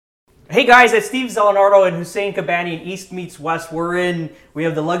Hey guys, it's Steve Zelenardo and Hussein Kabani in East Meets West. We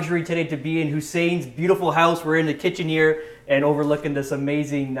have the luxury today to be in Hussein's beautiful house. We're in the kitchen here and overlooking this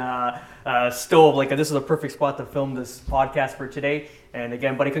amazing stove. This is a perfect spot to film this podcast for today. And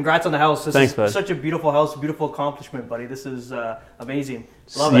again, buddy, congrats on the house. Thanks, bud. Such a beautiful house, beautiful accomplishment, buddy. This is amazing.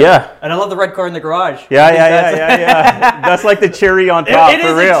 Love it. Yeah. And I love the red car in the garage. Yeah. That's like the cherry on top, it for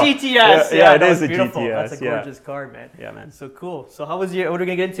is real. a GTS. Yeah, it is a beautiful. GTS. That's a gorgeous car, man. Yeah, man. So cool. So how was what are we going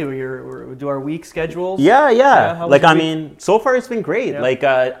to get into? We'll do our week schedules? Yeah. How was your week? So far it's been great.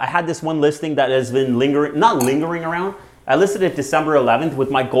 Yeah. I had this one listing that has been not lingering around. I listed it December 11th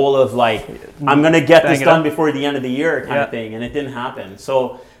with my goal of I'm going to get this done before the end of the year kind of thing. And it didn't happen.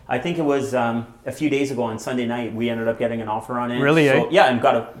 So I think it was a few days ago on Sunday night, we ended up getting an offer on it. Really, so, Yeah, and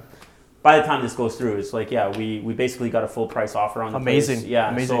by the time this goes through, it's we basically got a full price offer on the Amazing. place. Yeah,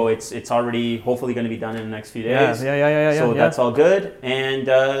 Amazing. So it's already hopefully going to be done in the next few days. Yeah. So that's all good.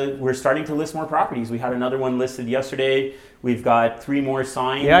 And we're starting to list more properties. We had another one listed yesterday. We've got 3 more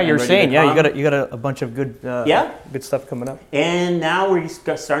signed. Yeah, you're saying. Yeah, you got a bunch of good good stuff coming up. And now we're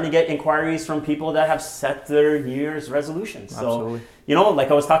starting to get inquiries from people that have set their New Year's resolutions. Absolutely. So, like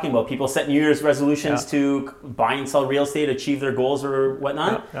I was talking about, people set New Year's resolutions to buy and sell real estate, achieve their goals or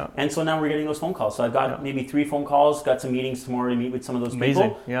whatnot. Yeah. And so now we're getting those phone calls. So I've got maybe 3 phone calls, got some meetings tomorrow to meet with some of those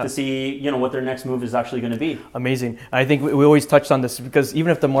people to see, what their next move is actually going to be. Amazing. I think we always touched on this because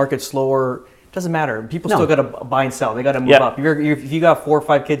even if the market's slower, it doesn't matter. People still got to buy and sell. They got to move up. If you got 4 or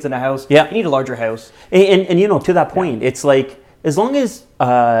 5 kids in a house, you need a larger house. And to that point, it's like as long as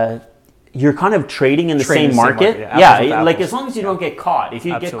you're kind of trading in the same market. As long as you don't get caught. If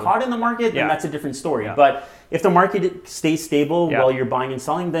you get caught in the market, then that's a different story. Yeah. But if the market stays stable while you're buying and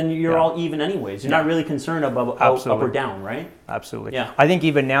selling, then you're all even anyways. You're not really concerned about up or down, right? Absolutely. Yeah. I think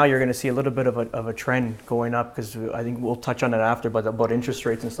even now you're going to see a little bit of a trend going up because I think we'll touch on it after, but about interest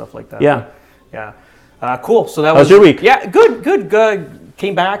rates and stuff like that. Yeah. Cool. So that was your week? Yeah, good.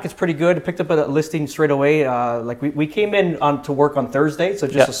 Came back. It's pretty good. Picked up a listing straight away. We came in to work on Thursday, so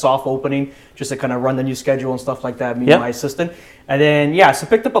just a soft opening, just to kind of run the new schedule and stuff like that. Me and my assistant, and then so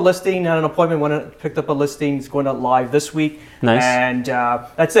picked up a listing. Had an appointment. Picked up a listing. It's going out live this week. Nice. And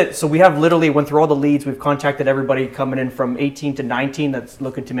that's it. So we have literally went through all the leads. We've contacted everybody coming in from 18 to 19 that's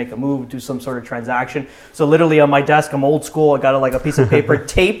looking to make a move, do some sort of transaction. So literally on my desk, I'm old school. I got a piece of paper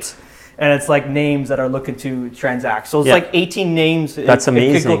taped. And it's names that are looking to transact. So it's 18 names. That's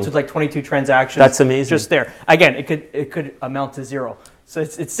amazing. It could go to 22 transactions. That's amazing. Just there. Again, it could amount to 0. So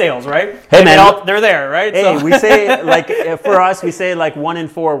it's sales, right? Hey, man. They're there, right? Hey, so. We say, for us, we say 1 in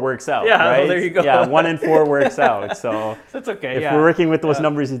 4 works out, yeah, right? Well, there you go. Yeah, 1 in 4 works out. So that's okay, if we're working with those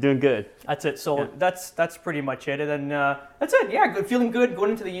numbers, you're doing good. That's it. So that's pretty much it. And then that's it. Yeah, good, feeling good going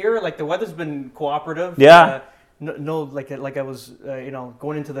into the year. The weather's been cooperative. Yeah. No, I was,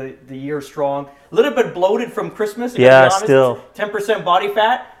 going into the year strong. A little bit bloated from Christmas. Still. 10% body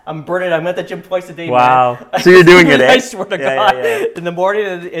fat. I'm burning. I'm at the gym twice a day. Wow. Man. So you're doing it, eh? I swear to God. In the morning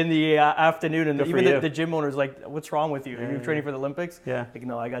and in the afternoon. And even the gym owner's like, what's wrong with you? Are you training for the Olympics? Yeah.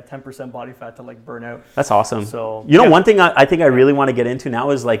 No, I got 10% body fat to burn out. That's awesome. So one thing I think I really want to get into now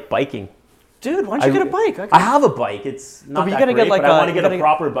is biking. Dude, why don't you get a bike? I have a bike. It's not that great, but I want to get a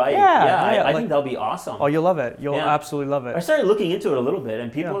proper bike. I think that'll be awesome. Oh, you'll love it. You'll absolutely love it. I started looking into it a little bit,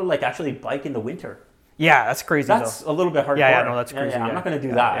 and people are actually bike in the winter. Yeah, that's crazy. That's a little bit hardcore. Yeah, no, that's crazy. I'm not going to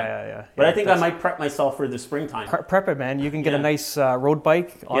do that. Yeah. But I think I might prep myself for the springtime. Prep it, man. You can get a nice road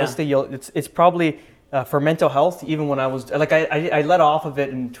bike. Honestly, it's probably for mental health. Even when I was I let off of it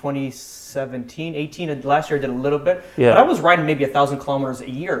in 2017, 18, and last year I did a little bit. Yeah. But I was riding maybe 1,000 kilometers a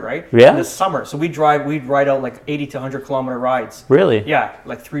year, right? Yeah. In the summer, so we'd ride out 80 to 100 kilometer rides. Really? Yeah,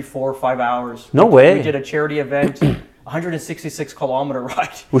 3, 4, 5 hours. No way. We did a charity event. 166 kilometer ride.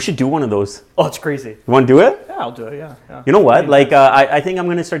 We should do one of those. Oh, it's crazy. You want to do it? Yeah, I'll do it. Yeah. You know what? I think I'm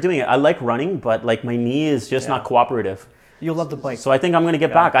going to start doing it. I like running, but my knee is just not cooperative. You'll love the bike. So I think I'm going to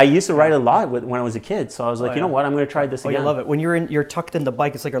get back. I used to ride a lot when I was a kid. So I was you know what? I'm going to try this again. You love it. When you're tucked in the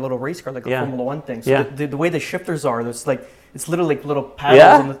bike, it's like a little race car, like a Formula One thing. So the way the shifters are, it's literally little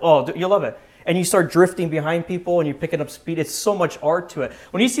paddles. Yeah. You'll love it. And you start drifting behind people and you're picking up speed. It's so much art to it.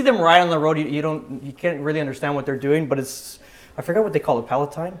 When you see them ride on the road, you can't really understand what they're doing, but I forgot what they call it,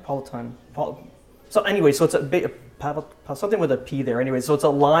 Peloton. So anyway, so it's something with a P there. Anyway, so it's a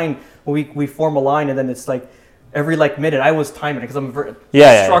line. We form a line, and then it's every like minute. I was timing it because I'm very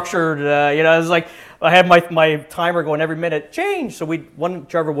structured. You know, it was like I had my timer going every minute. Change. So one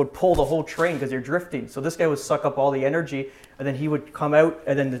driver would pull the whole train because they're drifting. So this guy would suck up all the energy, and then he would come out,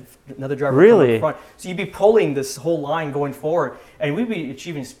 and then another driver would come in front. So you'd be pulling this whole line going forward, and we'd be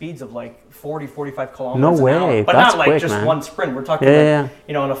achieving speeds of like 40, 45 kilometers an hour. But that's not like quick, just man. one sprint. We're talking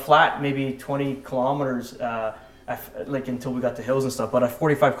you know, on a flat, maybe 20 kilometers, like until we got to hills and stuff, but at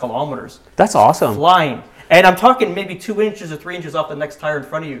 45 kilometers. That's awesome. Flying. And I'm talking maybe 2 inches or 3 inches off the next tire in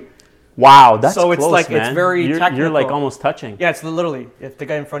front of you. Wow, that's so it's close, like man. it's very technical. You're like almost touching. Yeah, it's literally if the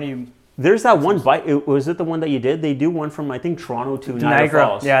guy in front of you. There's that one bike. Was it the one that you did? They do one from I think Toronto to Niagara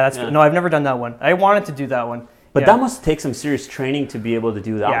Falls. Yeah, no, I've never done that one. I wanted to do that one. But that must take some serious training to be able to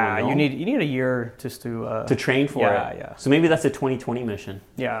do that one. Yeah, you need a year just to train for it. Yeah. So maybe that's a 2020 mission.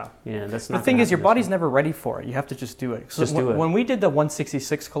 Yeah. Yeah, that's not. The thing is, your body's never ready for it. You have to just do it. So just do it. When we did the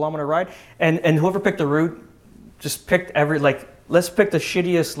 166 kilometer ride, and whoever picked the route, just picked let's pick the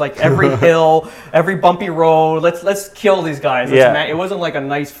shittiest, like every hill, every bumpy road. Let's kill these guys. It wasn't like a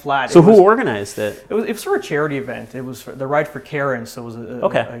nice flat. So who organized it? It was for a charity event. It was the Ride for Karen. So it was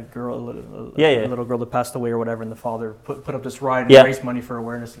a girl, a little girl that passed away or whatever, and the father put up this ride and raised money for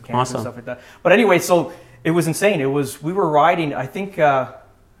awareness of cancer and stuff like that. But anyway, so it was insane. We were riding. I think I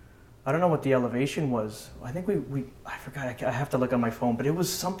don't know what the elevation was. I think I forgot. I have to look on my phone, but it was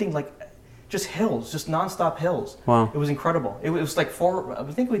something like. Just hills, just nonstop hills. Wow. It was incredible. It was like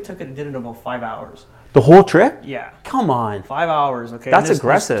I think we took it and did it in about 5 hours. The whole trip? Yeah. Come on. 5 hours, okay. That's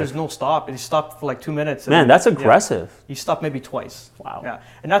aggressive. There's no stop. You stopped for like 2 minutes. Man, that's aggressive. Yeah. You stopped maybe twice. Wow. Yeah.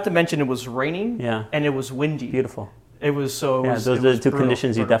 And not to mention it was raining. Yeah. And it was windy. Beautiful. It was so. Those are the two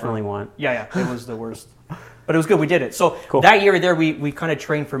conditions you definitely want. Yeah. It was the worst. But it was good. We did it. So cool. That year there, we kind of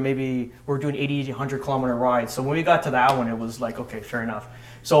trained for maybe, we're doing 80, 100 kilometer rides. So when we got to that one, it was like, okay, fair enough.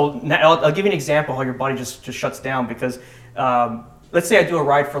 So now I'll give you an example how your body just shuts down because let's say I do a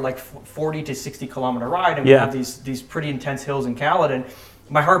ride for like 40 to 60 kilometer ride and we have these pretty intense hills in Caledon.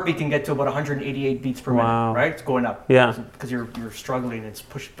 My heartbeat can get to about 188 beats per minute, right? It's going up. Yeah. Because you're struggling. It's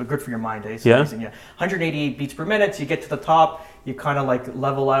pushed, but good for your mind, eh? It's yeah. amazing, 188 beats per minute. So you get to the top, you kind of like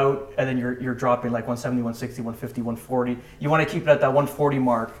level out, and then you're dropping like 170, 160, 150, 140. You want to keep it at that 140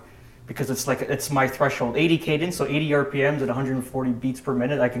 mark because it's my threshold. 80 cadence, so 80 RPMs at 140 beats per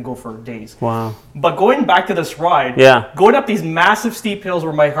minute, I can go for days. Wow. But going back to this ride, going up these massive steep hills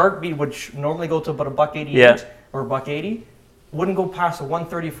where my heartbeat would normally go to about $188 or $180, wouldn't go past a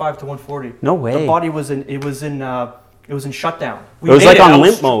 135 to 140. No way. The body was in shutdown. It was like on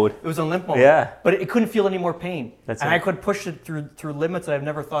limp mode. It was on limp mode. Yeah. But it couldn't feel any more pain. I could push it through limits that I've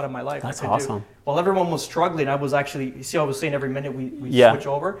never thought in my life. That's awesome. While everyone was struggling, I was actually, you see how I was saying every minute we switch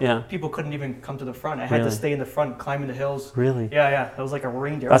over? Yeah. People couldn't even come to the front. I had to stay in the front, climbing the hills. Really? Yeah. That was like a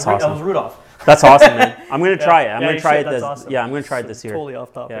reindeer. That's awesome. That was Rudolph. That's awesome, man. I'm going to try it. I'm going to try it this. Awesome. Yeah, I'm going to try it this year. Totally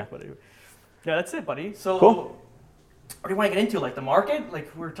off topic, but yeah, that's it, buddy. So cool. What do you want to get into? Like the market?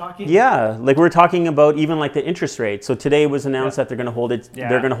 Like we're talking? Yeah, like we're talking about even like the interest rate. So today it was announced that they're going to hold it.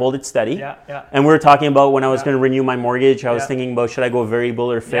 They're going to hold it steady. Yeah. And we were talking about when I was going to renew my mortgage. I was thinking about should I go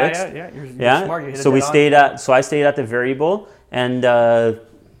variable or fixed? Yeah. You're smart. You hit so I stayed at the variable, and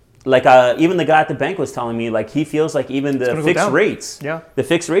even the guy at the bank was telling me like he feels like even the fixed rates, the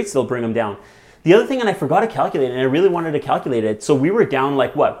fixed rates still bring them down. The other thing, and I forgot to calculate, and I really wanted to calculate it. So we were down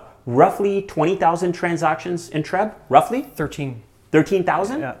like what? Roughly 20,000 transactions in Treb? Roughly?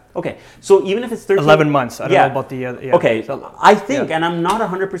 13,000? Yeah. Okay. So even if it's 13... 11 months. I don't know about the... Okay. So, I think, and I'm not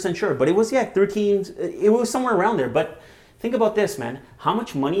 100% sure, but it was, 13... It was somewhere around there. But think about this, man. How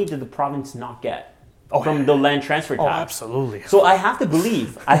much money did the province not get from the land transfer tax? Oh, absolutely. So I have to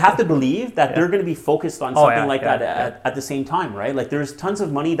believe that they're going to be focused on something like that at the same time, right? Like there's tons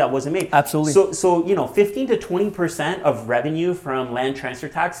of money that wasn't made. Absolutely. So 15 to 20% of revenue from land transfer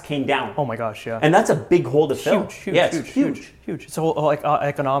tax came down. Oh my gosh, yeah. And that's a big hole to fill. Huge. So like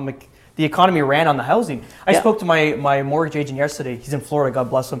the economy ran on the housing. I spoke to my mortgage agent yesterday. He's in Florida, God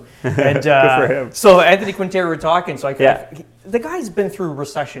bless him. And good for him. So Anthony Quintero were talking. So the guy's been through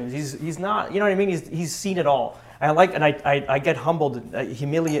recessions. He's not, you know what I mean? He's seen it all. I get humbled,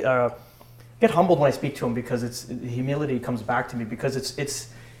 get humbled when I speak to him because humility comes back to me because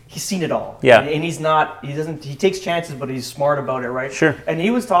he's seen it all. Yeah. And he takes chances, but he's smart about it, right? Sure. And he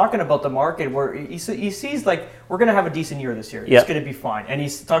was talking about the market where he sees like, we're going to have a decent year this year. It's going to be fine. And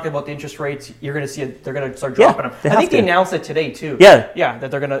he's talking about the interest rates. You're going to see it. They're going to start dropping them. I think they announced it today too. Yeah.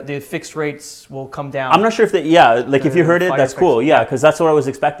 That the fixed rates will come down. I'm not sure if if you heard it, that's cool. Yeah. Because that's what I was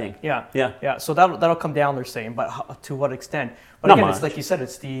expecting. Yeah. So that'll come down, they're saying, but to what extent? But Not again, much. it's like you said,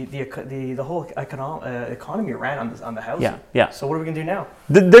 it's the whole economy ran on the housing. Yeah. So what are we gonna do now?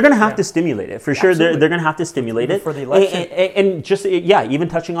 They're going to have to stimulate it for sure. They're going to have to stimulate it for the election, and just even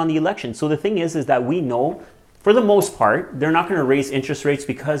touching on the election. So the thing is that we know, for the most part, they're not going to raise interest rates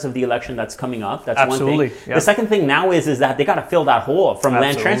because of the election that's coming up. That's one thing. Yeah. The second thing now is that they got to fill that hole from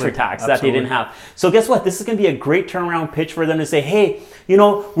land transfer tax that they didn't have. So guess what? This is going to be a great turnaround pitch for them to say, hey,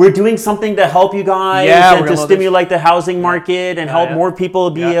 we're doing something to help you guys and to stimulate the housing market and help more people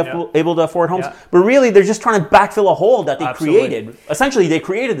be able to afford homes. But really, they're just trying to backfill a hole that they created. Essentially, they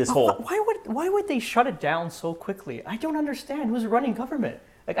created this hole. Why would they shut it down so quickly? I don't understand. Who's running government?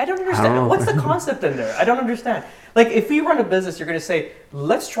 Like, I don't understand. What's the concept in there? I don't understand. Like, if you run a business, you're going to say,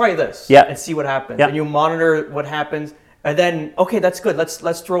 let's try this and see what happens. And you monitor what happens. And then, okay, that's good.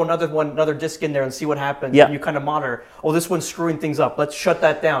 Let's throw another disc in there and see what happens. And you kind of monitor. Oh, this one's screwing things up. Let's shut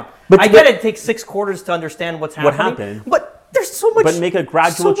that down. But I get it takes 6 quarters to understand what's happening. What happened? But there's so much. But make a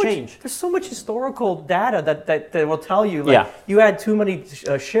gradual change. There's so much historical data that will tell you. Like, you had too many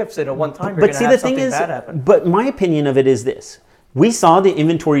shifts at one time. You're going to have something bad happen. But my opinion of it is this. We saw the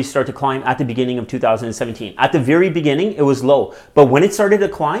inventory start to climb at the beginning of 2017. At the very beginning, it was low. But when it started to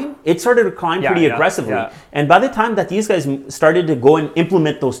climb pretty aggressively. Yeah. And by the time that these guys started to go and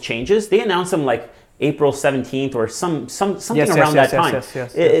implement those changes, they announced them like April 17th or something around that time.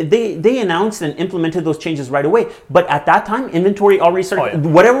 They announced and implemented those changes right away. But at that time, inventory already started.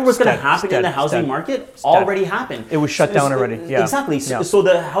 Whatever was going to happen in the housing market already happened. It was shut down already. Yeah. Exactly. So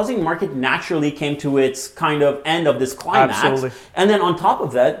the housing market naturally came to its kind of end of this climax. Absolutely. And then on top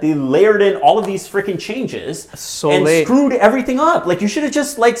of that, they layered in all of these freaking changes and screwed everything up. Like, you should have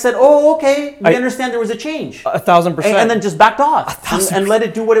just said, oh, okay, we understand there was a change. 1,000%. And then just backed off and let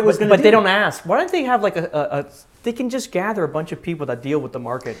it do what it was going to do. But they don't ask. Why don't they have like they can just gather a bunch of people that deal with the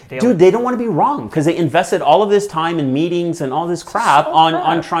market daily. Dude, they don't want to be wrong because they invested all of this time in meetings and all this crap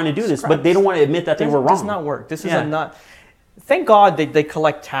on trying to do this, but they don't want to admit that they were wrong. This does not work. This is not. Thank God they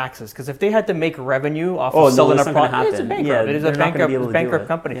collect taxes, because if they had to make revenue off of selling a product, it's a bankrupt. It is a bankrupt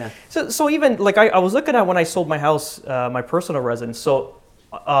company. Yeah. So even like I was looking at when I sold my house, my personal residence. So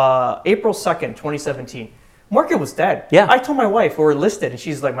April 2nd, 2017. Market was dead. Yeah. I told my wife, we were listed, and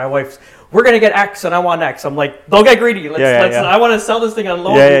she's like, we're going to get X and I want X. I'm like, don't get greedy. I want to sell this thing on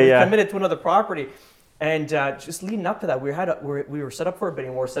loan. We committed to another property. And just leading up to that, we were set up for a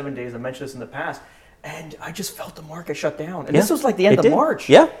bidding war 7 days. I mentioned this in the past. And I just felt the market shut down. And this was like the end of March.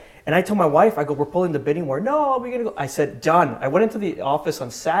 Yeah. And I told my wife, I go, we're pulling the bidding war. No, we're going to go. I said, done. I went into the office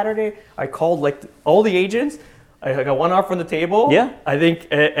on Saturday. I called all the agents. I got one offer on the table. Yeah. I think,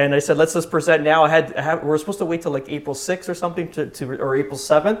 and I said, let's just present now. We're supposed to wait till like April 6th or something or April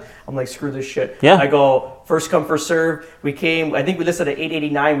 7th. I'm like, screw this shit. Yeah. I go, first come, first serve. I think we listed at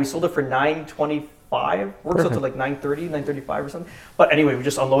 889. We sold it for 925. Works out to like 930, 935 or something. But anyway, we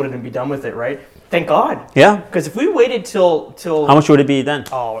just unloaded and be done with it, right? Thank God. Yeah. Because if we waited till how much would it be then?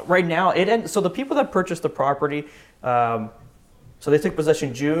 Oh, right now so the people that purchased the property, so they took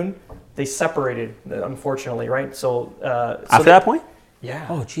possession June. They separated, unfortunately, right? So after that point? Yeah.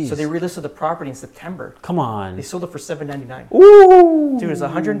 Oh, geez. So they relisted the property in September. Come on. They sold it for $799. Ooh. Dude, it's a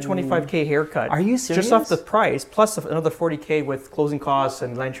 $125K haircut. Are you serious? Just off the price, plus another $40K with closing costs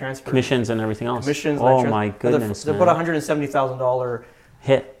and land transfer. Commissions and everything else. Oh my goodness, They put a $170,000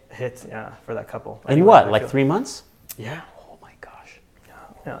 hit, for that couple. In what, like 3 months? Yeah. Oh my gosh.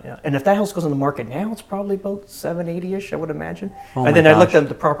 Yeah. And if that house goes on the market now, it's probably about $780-ish, I would imagine. And then I looked at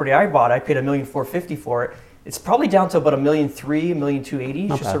the property I bought. I paid $1,450,000 for it. It's probably down to about $1,300,000,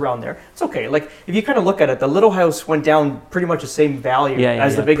 $1,280,000, just around there. It's okay. Like, if you kind of look at it, the little house went down pretty much the same value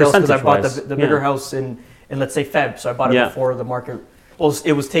as the big house, because I bought the bigger house in let's say Feb. So I bought it before the market. Well,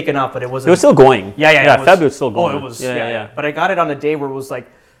 it was taken up, but it wasn't. It was still going. Yeah. Feb was still going. Oh, it was. Yeah. But I got it on a day where it was like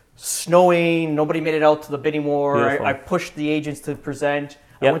snowing. Nobody made it out to the bidding war. I pushed the agents to present.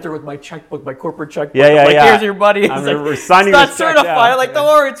 I went there with my checkbook, my corporate checkbook. Here's your money. It's not certified. Like, don't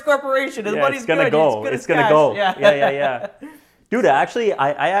worry, it's corporation. His money's gonna go. It's gonna go. Yeah. Dude,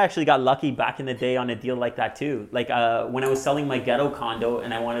 I actually got lucky back in the day on a deal like that too. Like when I was selling my ghetto condo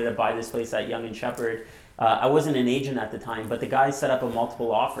and I wanted to buy this place at Yonge and Sheppard. I wasn't an agent at the time, but the guy set up a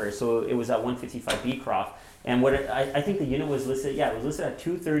multiple offer, so it was at 155 Beecroft. And I think the unit was listed, it was listed at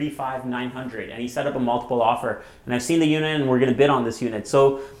 235,900, and he set up a multiple offer. And I've seen the unit, and we're going to bid on this unit.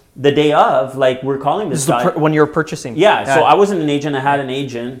 So the day of, we're calling this guy. When you're purchasing. Yeah, so I wasn't an agent. I had an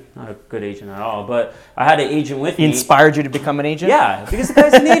agent, not a good agent at all, but I had an agent with me. He inspired you to become an agent? Yeah, because the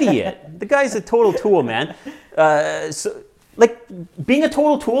guy's an idiot. The guy's a total tool, man. Being a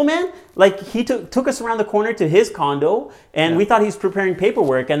total tool, man, he took us around the corner to his condo, and we thought he was preparing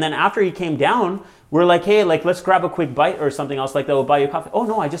paperwork. And then after he came down, we're like, hey, like let's grab a quick bite or something else like that. We'll buy you coffee. Oh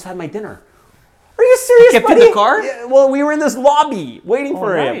no, I just had my dinner. Are you serious, kept buddy? in the car? Yeah, well, we were in this lobby waiting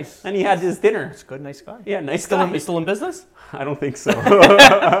for nice. him, and he had his dinner. It's good, nice guy. Yeah, nice Still guy. in, still in business? I don't think so.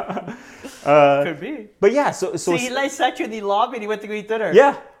 Could be. But yeah, so he like sat you in the lobby and he went to go eat dinner.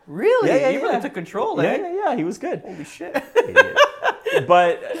 yeah, Really? Yeah, He really took control. yeah, Eh? yeah, yeah. He was good. Holy shit.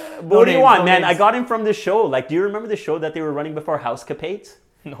 But what do you names, want, no man? names. I got him from this show. Like, do you remember the show that they were running before Housecapades?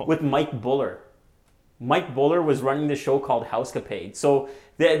 No. With Mike Buller. Mike Buller was running the show called Housecapades. So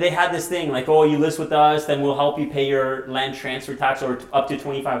they had this thing like, oh, you list with us, then we'll help you pay your land transfer tax or up to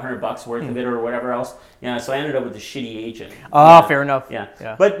 $2,500 worth of it or whatever else. Yeah, so I ended up with a shitty agent. Oh, fair enough. Yeah.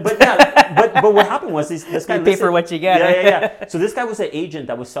 Yeah. But yeah, but what happened was this guy You pay for what you get. Yeah. So this guy was an agent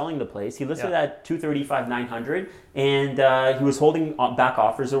that was selling the place. He listed at $235,900, and he was holding back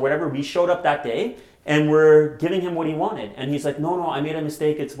offers or whatever. We showed up that day. And we're giving him what he wanted. And he's like, no, I made a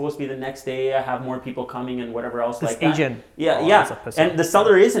mistake. It's supposed to be the next day. I have more people coming and whatever else like that. Agent. Yeah, Oh, yeah. that's a piss And off. the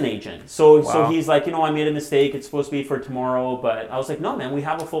seller is an agent. So Wow. he's like, I made a mistake. It's supposed to be for tomorrow. But I was like, no, man, we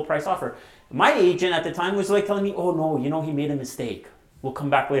have a full price offer. My agent at the time was like telling me, oh, no, he made a mistake. We'll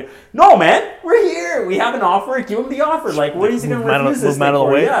come back later. No, man, we're here. We have an offer. Give him the offer. Like, what is he going to refuse this thing out of the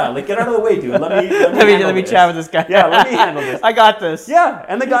for? way. Yeah, like, get out of the way, dude. Let me Let me chat with this guy. Yeah, let me handle this. I got this. Yeah,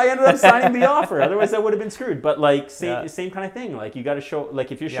 and the guy ended up signing the offer. Otherwise, I would have been screwed. But like, Yeah. same kind of thing. Like, you got to show.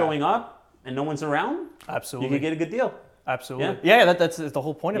 Like, if you're showing up and no one's around, Absolutely. you could get a good deal. Absolutely. Yeah, that's the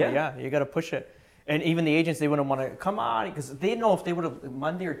whole point of it. Yeah. Yeah, you got to push it. And even the agents, they wouldn't want to come on because they didn't know if they would have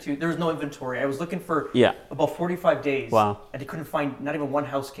Monday or Tuesday. There was no inventory. I was looking for about 45 days. Wow. And they couldn't find, not even one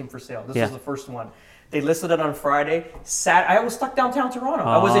house came for sale. This Yeah. was the first one. They listed it on Friday. I was stuck downtown Toronto.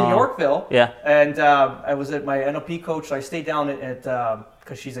 I was in Yorkville. Yeah. And I was at my NLP coach. So I stayed down at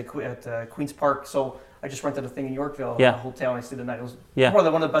because she's at Queen's Park. So I just rented a thing in Yorkville, a hotel, and I stayed the night. It was probably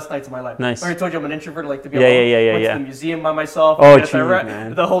one of the best nights of my life. Nice. I already told you I'm an introvert. I like to be Yeah, alone. yeah, Went yeah. to the museum by myself. Oh, At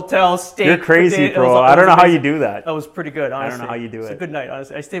man. the hotel, stayed. You're crazy, It bro. was I don't know how amazing. you do that. That was pretty good, honestly. I don't know how you do It's it. a good night,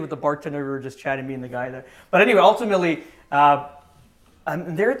 honestly. I stayed with the bartender. We were just chatting, me and the guy there. But anyway, ultimately,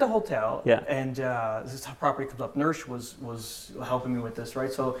 I'm there at the hotel, and this property comes up. Nurse was helping me with this,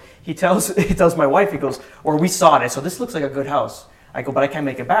 right? So he tells my wife, he goes, or we saw it. So this looks like a good house. I go, but I can't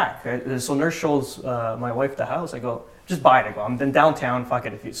make it back. Right? So Nurse shows my wife the house. I go, just buy it. I go, I'm in downtown. Fuck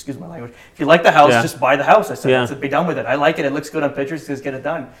it. If you excuse my language, if you like the house, just buy the house. I said, be done with it. I like it. It looks good on pictures. Just get it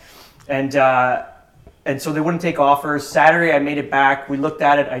done. And so they wouldn't take offers. Saturday, I made it back. We looked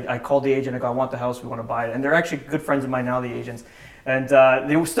at it. I called the agent. I go, I want the house. We want to buy it. And they're actually good friends of mine now, the agents. And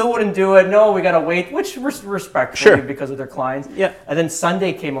they still wouldn't do it. No, we got to wait, which respectfully because of their clients. Yeah. And then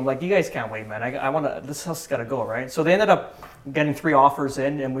Sunday came. I'm like, you guys can't wait, man. I want to. This house has got to go, right? So they ended up getting 3 offers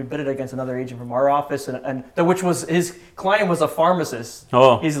in, and we bid it against another agent from our office, and which was his client was a pharmacist.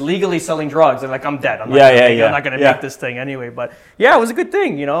 Oh. He's legally selling drugs. And like, I'm dead. I'm not going to make this thing anyway. But yeah, it was a good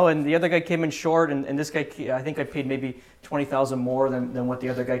thing, you know. And the other guy came in short, and this guy, I think I paid maybe $20,000 more than what the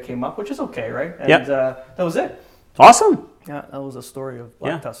other guy came up, which is okay, right? And that was it. Awesome. Yeah, that was a story of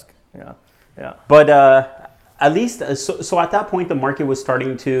Black Tusk. Yeah. But at least, so at that point, the market was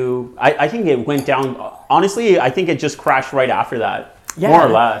starting to, I think it went down. Honestly, I think it just crashed right after that, more or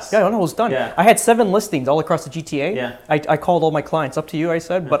less. Yeah, no, it was done. Yeah. I had 7 listings all across the GTA. Yeah. I called all my clients. Up to you, I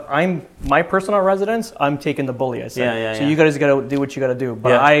said. But my personal residence, I'm taking the bully, I said. So you guys got to do what you got to do.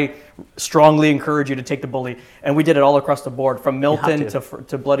 But I strongly encourage you to take the bully. And we did it all across the board, from Milton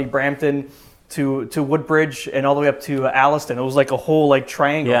to bloody Brampton, to Woodbridge, and all the way up to Alliston. It was like a whole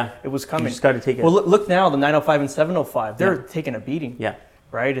triangle. Yeah. It was coming. You just got to take it. Well, look now, the 905 and 705, they're taking a beating. Yeah.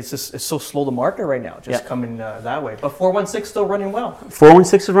 Right? It's so slow the market right now, just coming that way. But 416 still running well.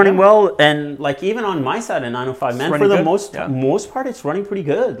 416 is running well, and like even on my side of 905, man, for the good. most part, it's running pretty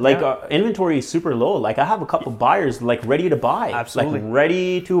good. Like inventory is super low. Like I have a couple buyers like ready to buy. Absolutely. Like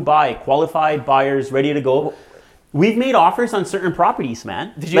ready to buy, qualified buyers ready to go. We've made offers on certain properties,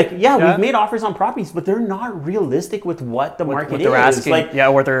 man. Did you? We've made offers on properties, but they're not realistic with what the market they're is. asking. Like,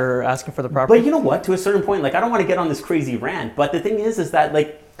 what they're asking for the property. but you know what? To a certain point, like I don't want to get on this crazy rant, but the thing is that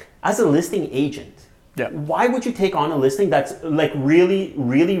like as a listing agent, why would you take on a listing that's like really,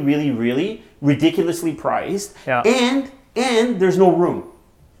 really, really, really ridiculously priced, and there's no room?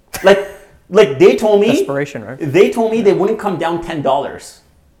 Like they told me, desperation, right? They told me they wouldn't come down $10.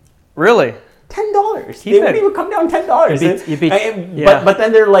 Really? $10. They wouldn't even come down $10. But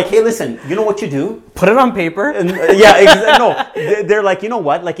then they're like, hey, listen, you know what you do? Put it on paper. And, no, they're like, you know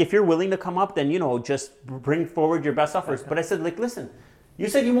what? Like, if you're willing to come up, then, just bring forward your best offers. But I said, like, listen, you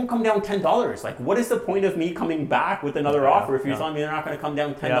said you won't come down $10. Like, what is the point of me coming back with another offer if you're telling me they're not going to come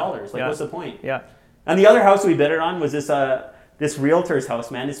down $10? Like, what's the point? Yeah. And the other house we bid it on was this this realtor's house,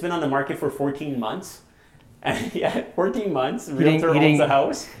 man. It's been on the market for 14 months. And 14 months, realtor owns the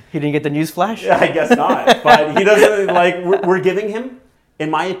house. He didn't get the news flash? Yeah, I guess not. But he doesn't, like, we're giving him, in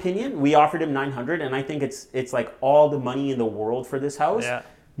my opinion, we offered him 900, and I think it's like all the money in the world for this house. Yeah.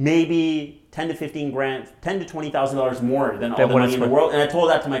 Maybe 10 to 15 grand, $10 to $20,000 more than all the money in the world. And I told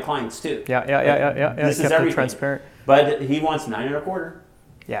that to my clients too. Yeah. This is everything. Transparent. But he wants 9.25.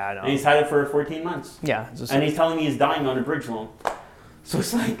 Yeah, I know. And he's had it for 14 months. Yeah. And he's telling me he's dying on a bridge loan. So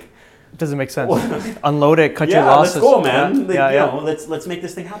it's like, it doesn't make sense. Unload it, cut your losses. Let's go, man. Yeah. Let's make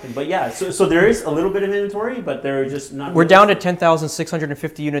this thing happen. But yeah, so there is a little bit of inventory, but they're just not. We're down to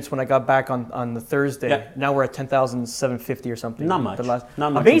 10,650 units when I got back on the Thursday. Yeah. Now we're at 10,750 or something. Not much.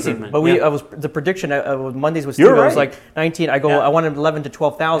 Not much amazing. But yeah. I was the prediction. Mondays was Steve. Right. I was like 19. I go. Yeah. I wanted 11 to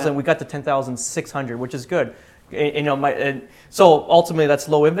 12,000. Yeah. We got to 10,600, which is good. So ultimately that's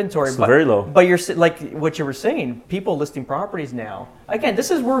low inventory. It's very low. But you're like what you were saying, people listing properties now. Again,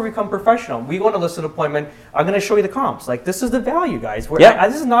 this is where we become professional. We want to list an appointment. I'm going to show you the comps. Like this is the value, guys.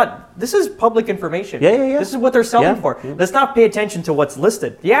 This is public information. Yeah. This is what they're selling for. Yeah. Let's not pay attention to what's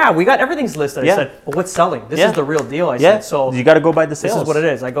listed. Yeah, we got everything's listed. I said, but what's selling? This is the real deal. I said, so you got to go by the sales. This is what it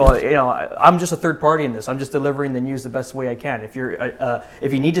is. I go, I'm just a third party in this. I'm just delivering the news the best way I can. If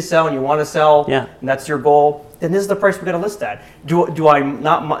you need to sell and you want to sell, and that's your goal, then this is the price we're going to list at. Do I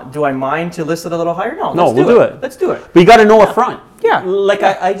mind to list it a little higher? No, we'll do it. Let's do it. But you got to know up front. Yeah. Like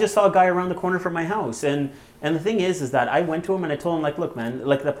I just saw a guy around the corner from my house, and the thing is that I went to him and I told him, like, look, man,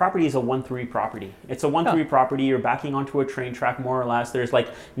 like the property is a 1-3 property. It's a 1-3 property. You're backing onto a train track more or less. There's like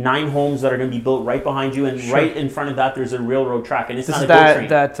 9 homes that are going to be built right behind you, and right in front of that there's a railroad track, and it's not a GO train.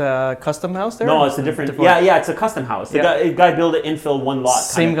 That custom house there? No, it's a different. Yeah, it's a custom house. The guy built it infill one lot.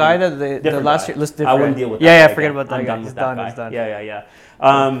 Same guy that the last year. I wouldn't deal with that. Yeah, forget about that guy. It's done. It's done. Yeah.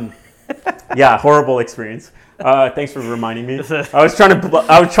 Yeah, horrible experience. Thanks for reminding me. I was trying to block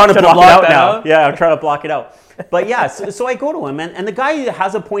it out now. Yeah, I'm trying to block it out. But yeah, so I go to him, and the guy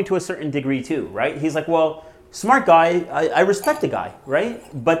has a point to a certain degree too, right? He's like, well, smart guy. I respect the guy, right?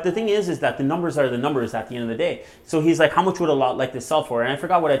 But the thing is that the numbers are the numbers at the end of the day. So he's like, how much would a lot like this sell for? And I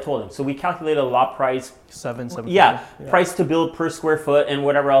forgot what I told him. So we calculated a lot price. Seven. Price to build per square foot and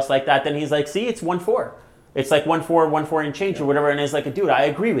whatever else like that. Then he's like, see, it's 1.4. It's like 1.4 and change or whatever. And it's like, dude, I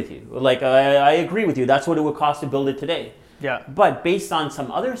agree with you. Like, I agree with you. That's what it would cost to build it today. Yeah. But based on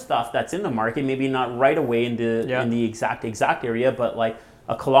some other stuff that's in the market, maybe not right away in the exact area, but like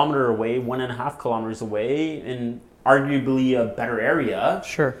a kilometer away, 1.5 kilometers away, in arguably a better area.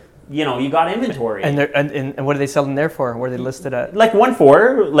 Sure. You got inventory. And what are they selling there for? Where are they listed at? Like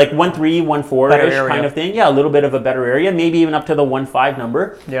 1.4, like 1.3, 1.4-ish kind of thing. Yeah, a little bit of a better area, maybe even up to the 1.5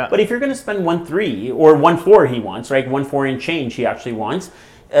 number. Yeah. But if you're going to spend 1.3 or 1.4 he wants, right? 1.4 and change he actually wants.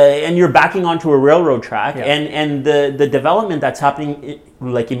 And you're backing onto a railroad track, and the development that's happening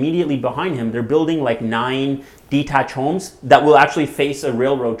like immediately behind him, they're building like 9 detached homes that will actually face a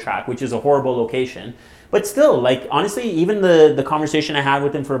railroad track, which is a horrible location. But still, like, honestly, even the conversation I had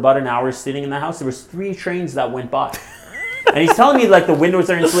with him for about an hour sitting in the house, there was 3 trains that went by. And he's telling me, like, the windows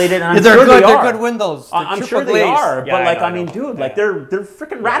are insulated, and I'm sure they are. They're good windows. I'm sure they are. But, like, I mean, dude, like, they're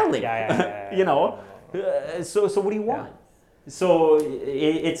freaking rattling. You know? So what do you want? So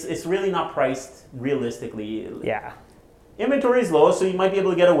it's really not priced realistically. Yeah. Inventory is low, so you might be able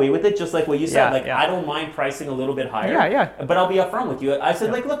to get away with it, just like what you said. I don't mind pricing a little bit higher. But I'll be upfront with you. I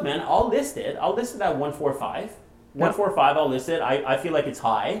said, like, look, man, I'll list it at 1.45. 1.45, I'll list it. I feel like it's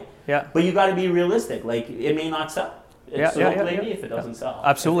high. Yeah. But you got to be realistic. Like, it may not sell. So don't blame me if it doesn't sell.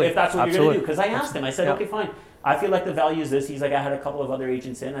 Absolutely. If that's what you're going to do. Because I asked him, I said, okay, fine. I feel like the value is this. He's like, I had a couple of other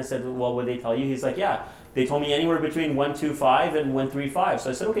agents in. I said, well, what did they tell you? He's like, yeah. They told me anywhere between 1.25 and 1.35. So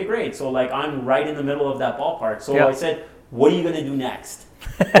I said, okay, great. So like I'm right in the middle of that ballpark. So I said, what are you going to do next?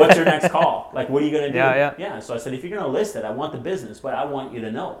 What's your next call? Like, what are you going to do? Yeah. So I said, if you're going to list it, I want the business, but I want you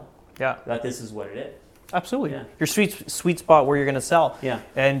to know that this is what it is. Absolutely. Yeah. Your sweet spot where you're going to sell. Yeah.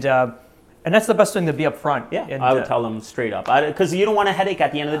 And that's the best thing to be upfront. Yeah, and, I would tell them straight up. Because you don't want a headache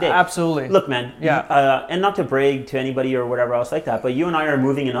at the end of the day. Absolutely. Look, man, and not to brag to anybody or whatever else like that, but you and I are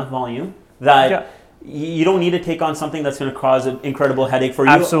moving enough volume that you don't need to take on something that's going to cause an incredible headache for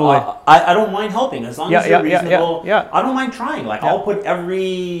you. Absolutely. I don't mind helping as long as you're reasonable. I don't mind trying. Like I'll put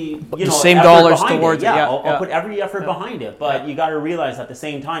every same dollars towards it. I'll put every effort behind it. But you got to realize at the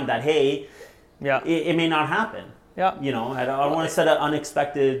same time that it may not happen. Yeah. I don't want to set an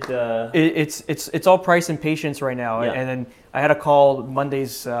unexpected. It's all price and patience right now. Yeah. And then I had a call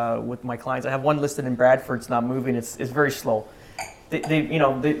Mondays with my clients. I have one listed in Bradford. It's not moving. It's very slow.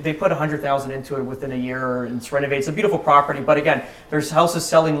 they put $100,000 into it within a year and it's renovated. It's a beautiful property, but again, there's houses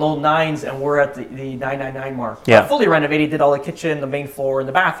selling low nines and we're at the 999 mark. Yeah. Fully renovated, did all the kitchen, the main floor, and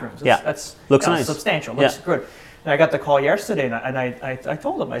the bathrooms. That's looks nice, substantial, looks good. And I got the call yesterday, and I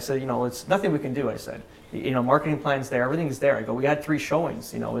told him, I said, it's nothing we can do. I said, marketing plan's there, everything's there. I go, we had 3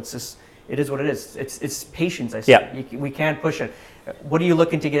 showings. It's just, it is what it is. It's patience. I said, we can't push it. What are you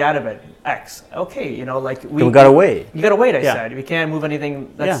looking to get out of it? X. Okay, we gotta wait. You gotta wait. I said we can't move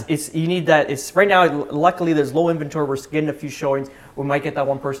anything. You need that. It's right now. Luckily, there's low inventory. We're getting a few showings. We might get that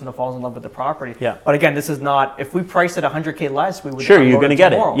one person that falls in love with the property. Yeah. But again, this is not. If we priced it $100K less, we would. Sure, you're gonna get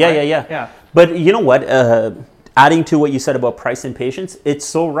tomorrow, it. Right? Yeah. But you know what? Adding to what you said about price and patience, it's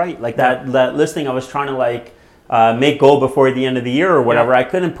so right. Like that listing, I was trying to make go before the end of the year or whatever. I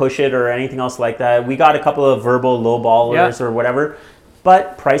couldn't push it or anything else like that. We got a couple of verbal lowballers or whatever.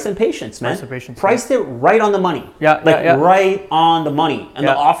 But price and patience, man. Priced it right on the money. Right on the money. And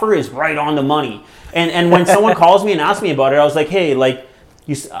the offer is right on the money. And when someone calls me and asks me about it, I was like, hey,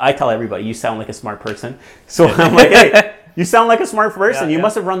 I tell everybody, you sound like a smart person. So I'm like, hey, you sound like a smart person. You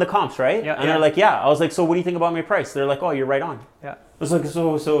must have run the comps, right? And they're like, yeah. I was like, so what do you think about my price? They're like, oh, you're right on. I was like,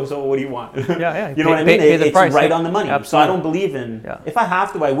 so what do you want? You know what I mean? It's price, right on the money. Absolutely. So I don't believe in, if I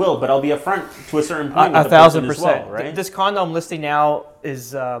have to, I will, but I'll be upfront to a certain point with the person as well, right? This condo I'm listing now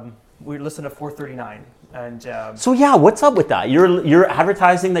is, we're listing at $439. And so what's up with that? You're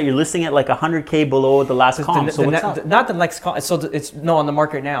advertising that you're listing at like $100K below the last comp. So what's up? Not the next comp. So it's on the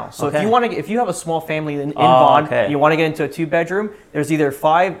market now. So if you have a small family in Vaughan, you want to get into a 2-bedroom, there's either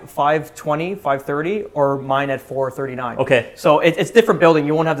 520, 530, or mine at 439. Okay. So it's different building.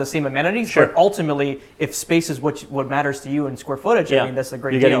 You won't have the same amenities, but ultimately, if space is what matters to you in square footage, I mean that's a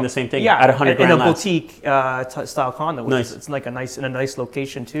great deal. You're getting the same thing at $100,000 in a less. boutique style condo. Which it's like in a nice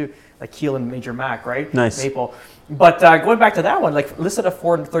location too, like Keele and Major Mac, right? Nice. Maple. But going back to that one, listed at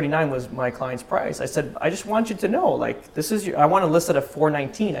 $439 was my client's price. I said, I just want you to know, I want to list it at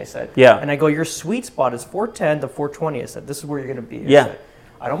 $419. I said, and I go, your sweet spot is $410 to $420. I said, this is where you're going to be. I said,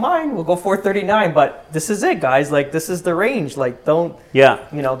 I don't mind. We'll go $439, but this is it, guys. This is the range. Don't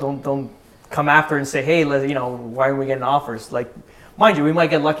come after and say, hey, why are we getting offers? Mind you, we might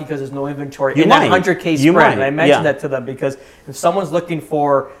get lucky because there's no inventory in that 100K spread. And I mentioned that to them because if someone's looking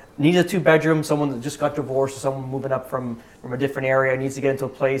for needs a 2-bedroom, someone that just got divorced, or someone moving up from a different area, needs to get into a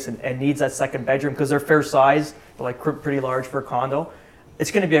place and needs that second bedroom because they're fair size, they're pretty large for a condo.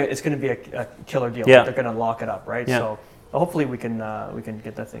 It's going to be a killer deal. They're going to lock it up, right? So hopefully we can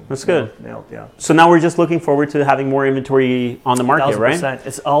get that thing. That's good. Nailed. So now we're just looking forward to having more inventory on the market, 1,000%. right?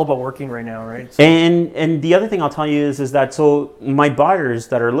 It's all about working right now, right? So. And the other thing I'll tell you is that so my buyers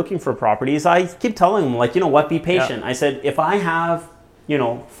that are looking for properties, I keep telling them be patient. I said if I have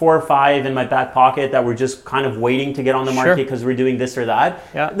 4 or 5 in my back pocket that we're just kind of waiting to get on the market because we're doing this or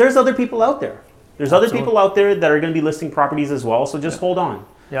that. There's other people out there. There's other people out there that are going to be listing properties as well. So just hold on.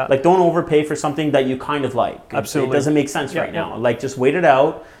 Don't overpay for something that you kind of like. Absolutely. It doesn't make sense right now. Just wait it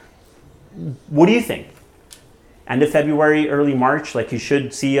out. What do you think? End of February, early March, you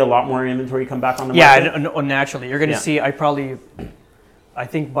should see a lot more inventory come back on the market? Yeah, naturally. You're going to see, I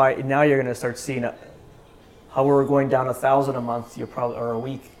think by now you're going to start seeing how we're going down 1,000 a month, or a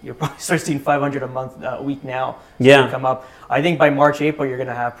week. You'll probably start seeing 500 a month, a week now. Come up. I think by March, April, you're going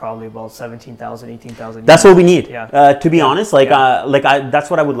to have probably about 17,000, 18,000. That's what we need. To be honest, that's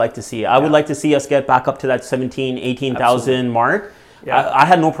what I would like to see. I would like to see us get back up to that 17, 18,000 mark. I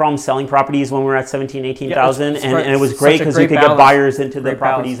had no problem selling properties when we were at 17, 18,000, and it was great because you could get buyers into the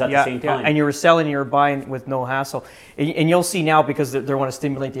properties at the same time. And you were selling, you were buying with no hassle. And you'll see now because they want to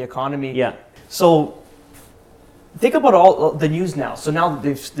stimulate the economy. So think about all the news now. So now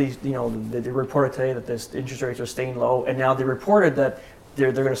they reported today that the interest rates are staying low, and now they reported that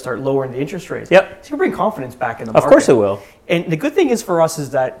they're going to start lowering the interest rates. So you bring confidence back in the market. Of course it will. And the good thing is for us is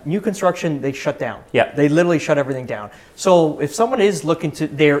that new construction, they shut down. They literally shut everything down. So if someone is looking to,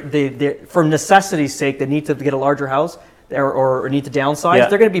 they for necessity's sake, they need to get a larger house or need to downsize,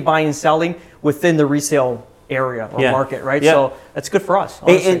 they're going to be buying and selling within the resale area or market, right? So that's good for us.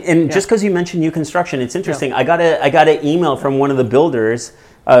 And just because you mentioned new construction, it's interesting. I got an email from one of the builders,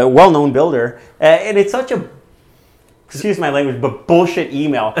 a well-known builder, and it's such a, excuse my language, but bullshit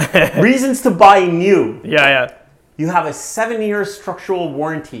email. Reasons to buy new. You have a 7-year structural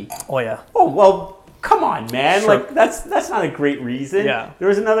warranty. Oh well, come on, man. That's not a great reason. There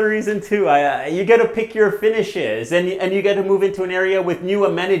was another reason too. You get to pick your finishes, and you get to move into an area with new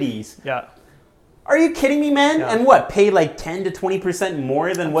amenities. Are you kidding me, man? Yeah. And what? Pay like 10 to 20%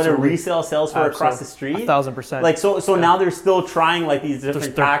 more than what a resale sells for across the street? 1,000%. Like so now they're still trying like these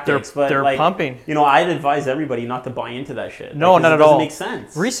different tactics, but they're like, pumping. You know, I'd advise everybody not to buy into that shit. No, like, not at all. all. It doesn't make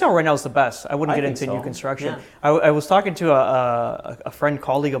sense. Resale right now is the best. I wouldn't get into new construction. I was talking to a friend,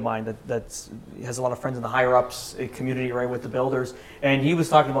 colleague of mine that has a lot of friends in the higher ups community, right, with the builders, and he was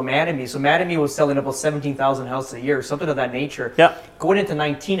talking about Mattamy. So Mattamy was selling about 17,000 houses a year, something of that nature. Yeah. Going into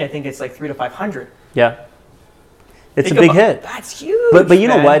 19, I think it's like 300 to 500. Yeah. It's a big hit. That's huge. But you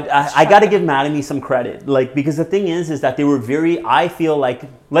know what? I got to give Mattamy some credit, like, because the thing is that they were very. I feel like,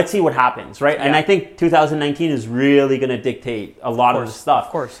 let's see what happens, right? Yeah. And I think 2019 is really going to dictate a lot of the stuff.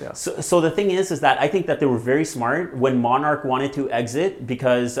 Of course, yeah. So the thing is that I think that they were very smart when Monarch wanted to exit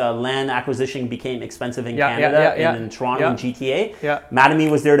because land acquisition became expensive in Canada and in Toronto and GTA. Yeah. Mattamy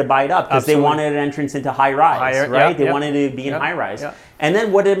was there to buy it up because they wanted an entrance into high rise, right? They wanted to be in high rise. Yeah. And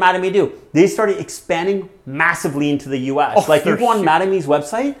then what did Mattamy do? They started expanding massively into the U.S. Like you go on Mattamy's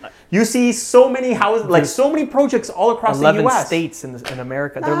website, you see so many houses, like so many projects all across the U.S. 11 states in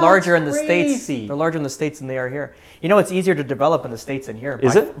America. They're larger in the states. They're larger in the states than they are here. You know, it's easier to develop in the states than here.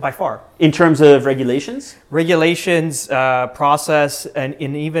 Is it? By far. In terms of regulations? Regulations, process, and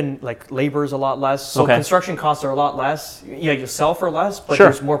even like labor is a lot less. So construction costs are a lot less. Yeah, you sell for less, but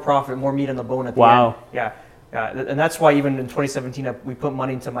there's more profit, more meat on the bone at the end. Yeah. And that's why even in 2017, we put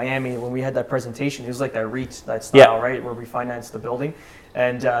money into Miami when we had that presentation. It was like that REIT, that style, right, where we financed the building.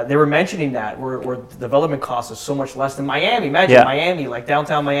 And they were mentioning that where the development cost is so much less than Miami. Imagine Miami, like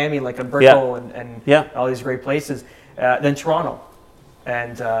downtown Miami, like in Brickell and all these great places, than Toronto.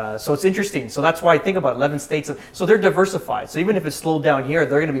 And so it's interesting. So that's why I think about 11 states. So they're diversified. So even if it's slowed down here,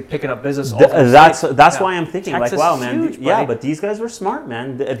 they're going to be picking up business. That's why I'm thinking Texas, like, wow, man. huge, but these guys were smart,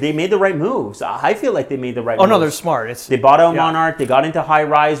 man. They made the right moves. I feel like they made the right moves. Oh, no, they're smart. They bought out Monarch. They got into high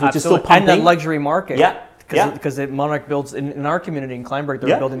rise, which is still pumping. And the luxury market. Yeah. Because Monarch builds in our community in Kleinburg,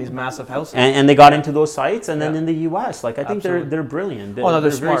 they're building these massive houses, and they got into those sites, and then in the U.S., like I think they're brilliant. They're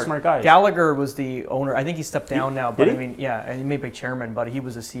very smart guys. Gallagher was the owner. I think he stepped down now, but I mean, and he may be chairman, but he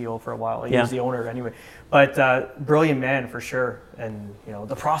was the CEO for a while. He was the owner anyway. But brilliant man for sure, and you know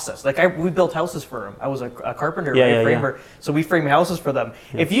the process. Like we built houses for him. I was a carpenter, a framer, so we framed houses for them.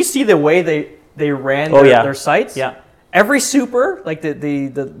 If you see the way they ran their sites, every super, like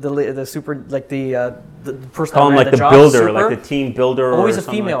the super, like the person call him like the builder, super, like the team builder, always or a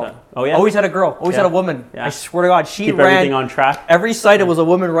female. Like oh yeah, always had a girl, always had a woman. I swear to God, she keep ran everything on track. Every site it was a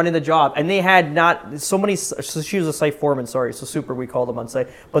woman running the job, and they had not so many. So she was a site foreman, so super we called them on site,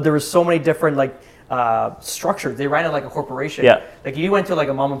 but there was so many different structures. They ran it like a corporation. Yeah. Like you went to like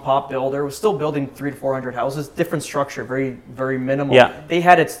a mom and pop builder, was still building 300 to 400 houses, different structure, very very minimal. Yeah. They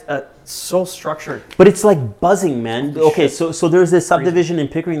had it so structured. But it's like buzzing, man. Okay, so there's this subdivision in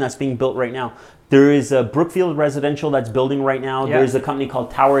Pickering that's being built right now. There is a Brookfield Residential that's building right now. Yeah. There's a company called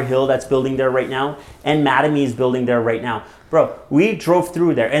Tower Hill that's building there right now. And Mattamy is building there right now. Bro, we drove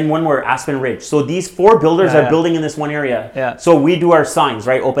through there. And one more, Aspen Ridge. So these 4 builders are building in this one area. Yeah. So we do our signs,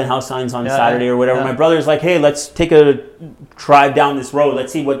 right? Open house signs on Saturday or whatever. My brother's like, hey, let's take a drive down this road.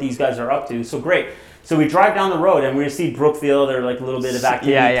 Let's see what these guys are up to. So great. So we drive down the road and we see Brookfield or like a little bit of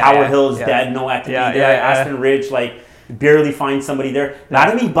activity. Tower Hill is dead, no activity there. Aspen Ridge, like barely find somebody there.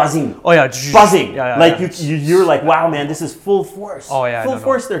 Mattamy buzzing. Oh yeah, buzzing. You're like, wow, man, this is full force. Oh yeah, full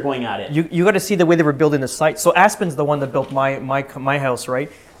force. They're going at it. You got to see the way they were building the site. So Aspen's the one that built my house,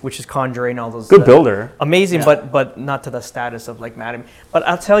 right? Which is Condré and all those. Good builder. Amazing, but not to the status of like Mattamy. But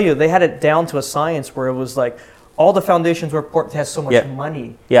I'll tell you, they had it down to a science where it was like. All the foundations were has so much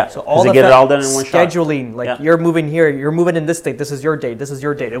money. Yeah. So all they get it all done in one shot. Scheduling, like you're moving here, you're moving in this date. This is your date. This is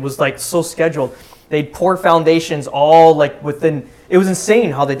your date. It was like so scheduled. They'd pour foundations all like within. It was insane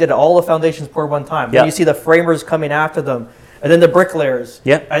how they did it. All the foundations poured one time. Then you see the framers coming after them, and then the bricklayers.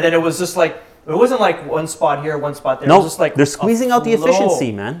 Yeah. And then it was just like it wasn't like one spot here, one spot there. No, it was just like they're squeezing out the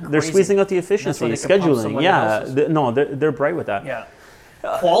efficiency, man. Crazy. They're squeezing out the efficiency, scheduling. Yeah. They're bright with that. Yeah.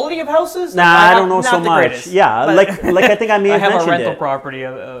 Quality of houses? Nah, I don't know so much. Greatest, yeah, like I think I may have mentioned it. I have a rental property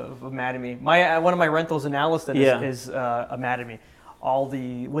of Mattamy. One of my rentals in Alliston is a Mattamy. All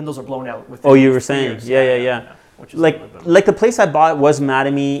the windows are blown out. Oh, you were saying? Yeah. Like the place I bought was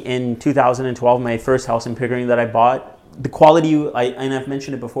Mattamy in 2012, my first house in Pickering that I bought. The quality, and I've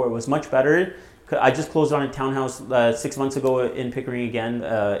mentioned it before, it was much better. I just closed on a townhouse 6 months ago in Pickering again,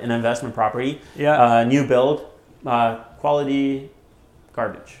 an investment property. Yeah. New build, quality.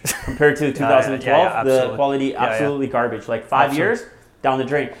 Garbage compared to 2012. The quality absolutely garbage. Like 5 years, down the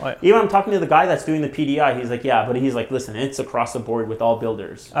drain. Right. Even I'm talking to the guy that's doing the PDI. He's like, yeah, but he's like, listen, it's across the board with all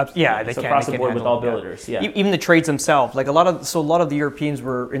builders. It's across the board with all builders. Yeah. Even the trades themselves. Like a lot of the Europeans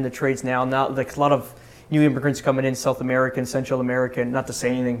were in the trades now. Now, like a lot of new immigrants coming in, South American, Central American. Not to say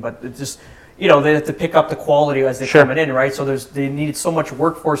anything, but it's just they have to pick up the quality as they're coming in, right? So they needed so much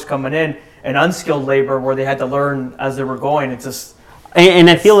workforce coming in and unskilled labor where they had to learn as they were going. It's just. And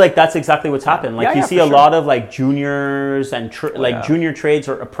I feel like that's exactly what's happened. Like you see a lot of like juniors and junior trades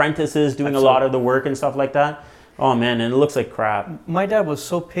or apprentices doing a lot of the work and stuff like that. Oh man, and it looks like crap. My dad was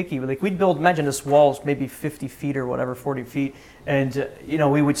so picky. Like we'd build, imagine this wall's maybe 50 feet or whatever, 40 feet. And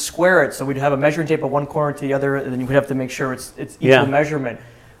we would square it. So we'd have a measuring tape at one corner to the other, and then you would have to make sure it's equal measurement.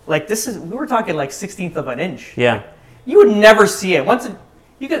 Like we were talking like 16th of an inch. Yeah. Like, you would never see it.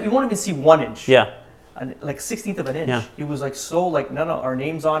 You won't even see 1 inch. Yeah. Like 16th of an inch. Yeah. It was like so like no, our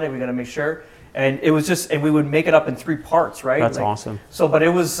name's on it. We got to make sure. And it was just, and we would make it up in 3 parts, right? That's awesome. So, but it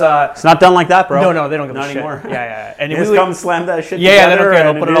was. It's not done like that, bro. No, they don't give a shit. Not anymore. Yeah. And you just come slam that shit together. They don't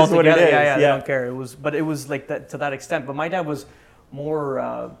care. They'll put it all together. Yeah, they don't care. It was like that to that extent. But my dad was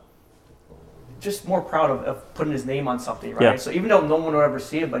more. Just more proud of putting his name on something, right? Yeah. So even though no one would ever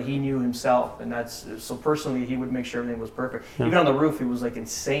see it, but he knew himself, and that's so personally he would make sure everything was perfect. Yeah. Even on the roof, he was like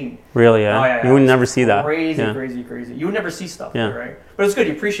insane. Really? Yeah. Oh, yeah. You would never see that. Crazy. You would never see stuff, right? But it's good.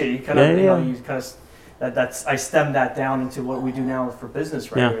 You appreciate it. You kind of, you kind of that's I stemmed that down into what we do now for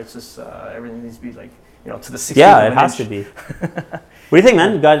business, right? Yeah. It's just everything needs to be like to the 60. Yeah, it has to be. What do you think,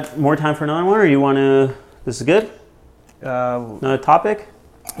 man? You got more time for another one, or you want to? This is good. Another topic.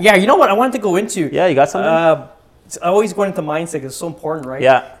 Yeah, you know what I wanted to go into? Yeah, you got something? Always going into mindset because it's so important, right?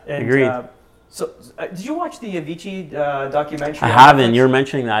 Yeah, and, agreed. Did you watch the Avicii documentary? I haven't. You're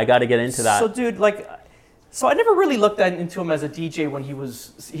mentioning that. I got to get into that. So, dude, so I never really looked into him as a DJ when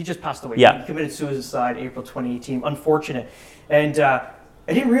he just passed away. Yeah. He committed suicide April 2018. Unfortunate. And I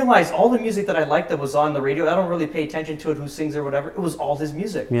didn't realize all the music that I liked that was on the radio, I don't really pay attention to it, who sings or whatever. It was all his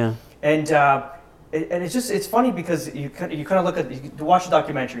music. Yeah. And it's funny because you kind of look at, you watch the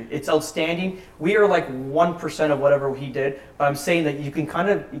documentary. It's outstanding. We are like 1% of whatever he did, but I'm saying that you can kind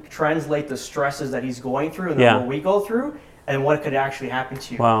of translate the stresses that he's going through and what we go through, and what could actually happen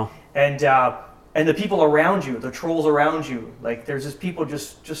to you. Wow. And the people around you, the trolls around you, like there's just people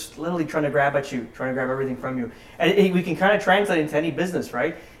just literally trying to grab at you, trying to grab everything from you, and we can kind of translate into any business,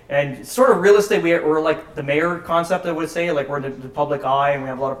 right? And sort of real estate, we're like the mayor concept, I would say, like we're in the public eye and we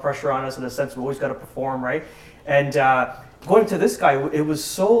have a lot of pressure on us in the sense we always got to perform, right? And going to this guy, it was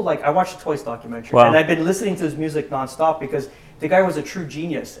so like, I watched the Twice documentary and I've been listening to his music nonstop because the guy was a true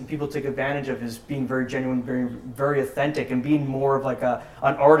genius and people take advantage of his being very genuine, very, very authentic and being more of like an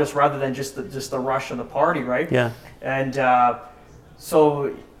artist rather than just the rush of the party, right? Yeah. And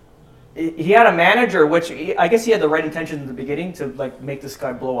so he had a manager, which I guess he had the right intention in the beginning to like make this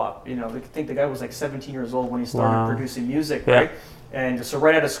guy blow up. I think the guy was like 17 years old when he started producing music, right? And so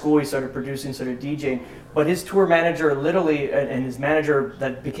right out of school, he started producing, started DJing. But his tour manager literally, and his manager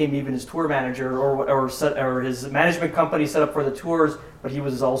that became even his tour manager, or his management company set up for the tours, but he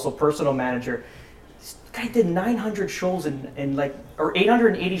was also personal manager. This guy did 900 shows or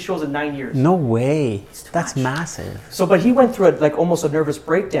 880 shows in 9 years. No way. That's massive. So, but he went through almost a nervous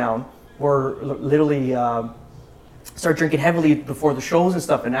breakdown, where literally started drinking heavily before the shows and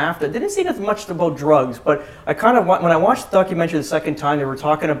stuff, and after. They didn't say nothing much about drugs, but I kind of, when I watched the documentary the second time, they were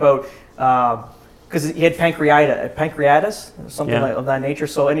talking about, because he had pancreatitis, something of that nature,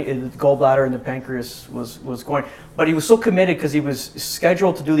 so the gallbladder and the pancreas was going. But he was so committed because he was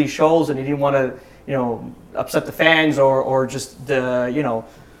scheduled to do these shows, and he didn't want to, upset the fans or just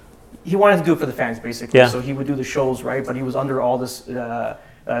he wanted to do it for the fans, basically. Yeah. So he would do the shows, right? But he was under all this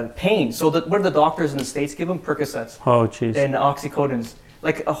pain. So what do the doctors in the States give him? Percocets. Oh, jeez. And oxycodons,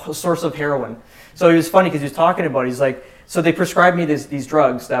 like a source of heroin. So it was funny because he was talking about it. He's like, so they prescribed me these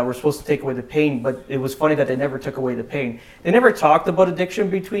drugs that were supposed to take away the pain, but it was funny that they never took away the pain. They never talked about addiction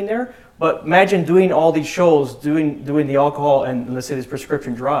between there, but imagine doing all these shows, doing the alcohol and let's say these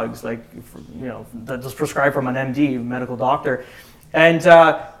prescription drugs, like, that was prescribed from an MD, medical doctor, and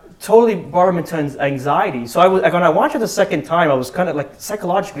totally brought him into anxiety. So when I watched it the second time, I was kind of like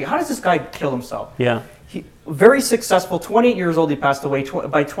psychologically, how does this guy kill himself? Yeah. He very successful, 28 years old, he passed away.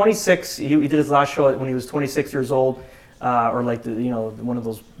 By 26, he did his last show when he was 26 years old, or like one of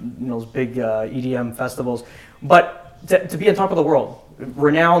those big EDM festivals. But to be on top of the world,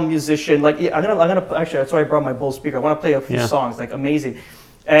 renowned musician, like I'm gonna actually, that's why I brought my Bose speaker. I want to play a few songs, like amazing,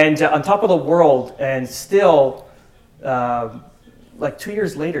 and on top of the world, and still. like 2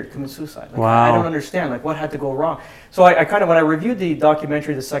 years later commit suicide. Like, wow. I don't understand like what had to go wrong. So I kind of, when I reviewed the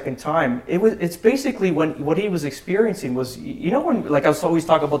documentary the second time, it's basically what he was experiencing was, you know, when, like I was always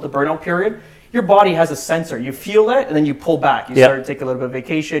talking about the burnout period, your body has a sensor. You feel it and then you pull back. You start to take a little bit of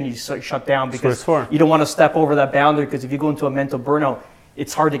vacation, you start shut down because you don't want to step over that boundary, because if you go into a mental burnout,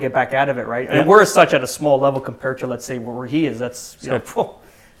 it's hard to get back out of it, right? And we're such at a small level compared to, let's say, where he is. That's, you know,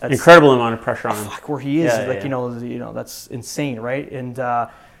 that's incredible amount of pressure on him. Where he is, you know, that's insane, right? And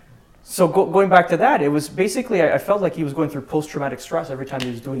so going back to that, it was basically, I felt like he was going through post-traumatic stress every time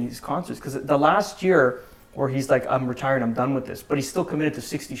he was doing these concerts, because the last year where he's like, I'm retiring, I'm done with this, but he's still committed to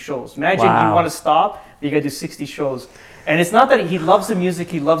 60 shows. Imagine you want to stop, but you got to do 60 shows. And it's not that he loves the music,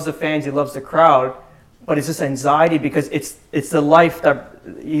 he loves the fans, he loves the crowd, but it's just anxiety, because it's the life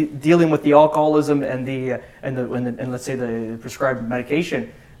that dealing with the alcoholism and and let's say the prescribed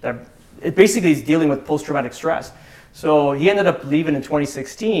medication, that it basically is dealing with post-traumatic stress. So he ended up leaving in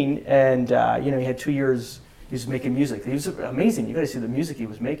 2016, and you know, he had 2 years. He was making music. He was amazing. You got to see the music he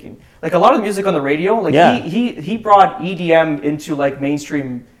was making. Like a lot of the music on the radio. Like he brought EDM into like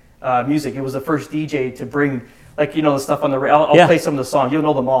mainstream music. He was the first DJ to bring, like, you know, the stuff on the radio. I'll play some of the songs. You'll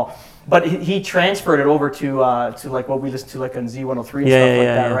know them all. But he transferred it over to like what we listen to like on Z103 and stuff like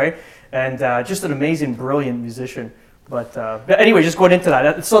that, right? And just an amazing, brilliant musician. But anyway, just going into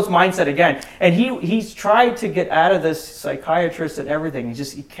that, so it's mindset again. And he's tried to get out of this, psychiatrist and everything.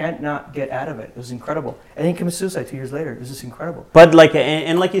 He can't not get out of it. It was incredible. And he committed suicide 2 years later. It was just incredible. But like,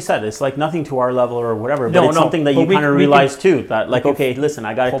 and like you said, it's like nothing to our level or whatever. But it's something that you kind of realize too. That like, okay, listen,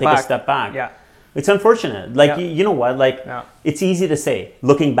 I got to take a step back. Yeah. It's unfortunate. Like, you know what? Like, it's easy to say.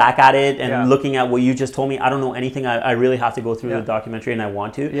 Looking back at it and looking at what you just told me, I don't know anything. I really have to go through the documentary, and I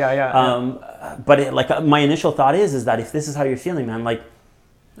want to. But like, my initial thought is that if this is how you're feeling, man, like,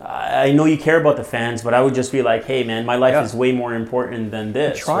 I know you care about the fans, but I would just be like, hey, man, my life is way more important than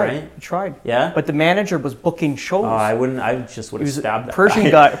this. He tried. Yeah. But the manager was booking shows. Oh, I wouldn't. I just would have stabbed that Persian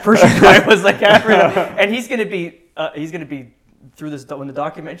guy was like, and he's going to be through this when the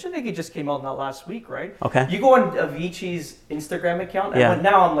documentary, I think it just came out not last week, right? Okay. You go on Avicii's Instagram account, and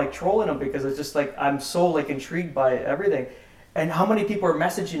now I'm like trolling him because it's just like I'm so like intrigued by everything, and how many people are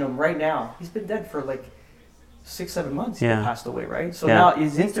messaging him right now. He's been dead for like 6-7 months. He passed away, right? So now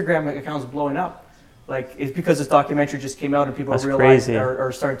his Instagram account's blowing up. Like, it's because this documentary just came out and people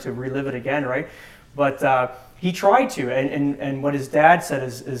are starting to relive it again, right? But he tried to, and what his dad said,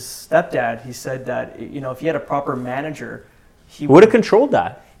 his stepdad, he said that, you know, if he had a proper manager, he would have controlled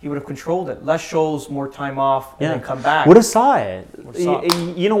that. He would have controlled it. Less shows, more time off, and then come back. Would have saw it.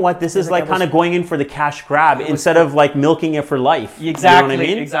 You know what? This is like kind of going in for the cash grab instead of like milking it for life. Exactly. You know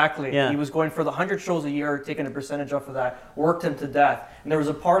what I mean? Exactly. Yeah. He was going for the 100 shows a year, taking a percentage off of that, worked him to death. And there was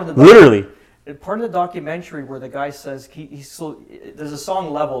a part of the part of the documentary where the guy says there's a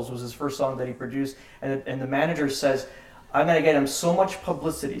song Levels was his first song that he produced, and the manager says, I'm gonna get him so much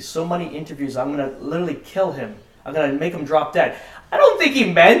publicity, so many interviews, I'm gonna literally kill him. I'm going to make him drop dead. I don't think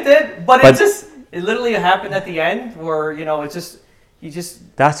he meant it, but it literally happened at the end where, you know,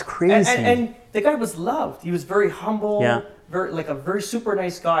 That's crazy. And the guy was loved. He was very humble, a very super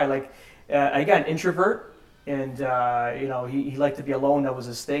nice guy. Like, again, introvert, and, you know, he liked to be alone. That was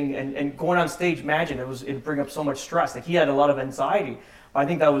his thing. And going on stage, imagine, it'd bring up so much stress. Like, he had a lot of anxiety. I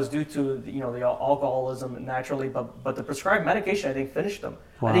think that was due to, you know, the alcoholism naturally, but the prescribed medication, I think, finished him.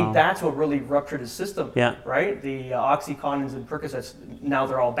 Wow. I think that's what really ruptured his system, right? The Oxycontins and Percocets, now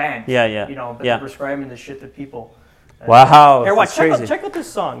they're all banned. You know, but they're prescribing this shit to people. Wow, here, watch, check out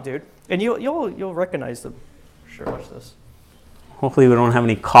this song, dude, and you'll recognize them. Sure, watch this. Hopefully we don't have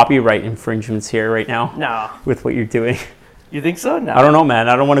any copyright infringements here right now. No. With what you're doing. You think so? No. I don't know, man.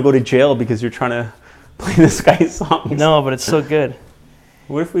 I don't want to go to jail because you're trying to play this guy's songs. No, but it's so good.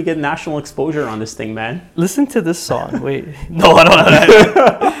 What if we get national exposure on this thing, man? Listen to this song. Wait. No, I don't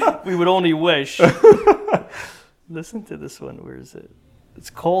know. We would only wish. Listen to this one. Where is it? It's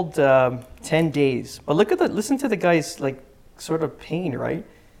called 10 Days. But listen to the guy's, like, sort of pain, right?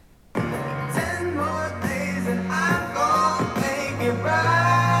 10 more days and I'm gonna make it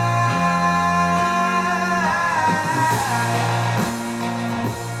right.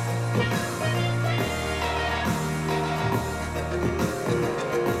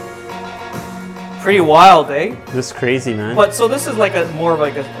 Pretty wild, eh? This is crazy, man. But so this is like more of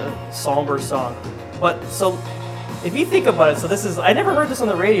like a somber song. But so if you think about it, so this is, I never heard this on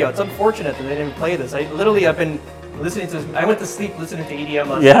the radio. It's unfortunate that they didn't play this. I've been listening to. I went to sleep listening to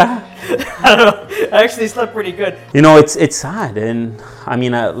EDM. Yeah. I don't know. I actually slept pretty good. You know, it's sad, and I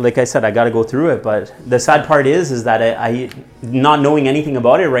mean, like I said, I got to go through it. But the sad part is that I not knowing anything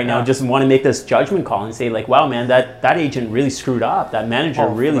about it right now, just want to make this judgment call and say like, wow, man, that agent really screwed up. That manager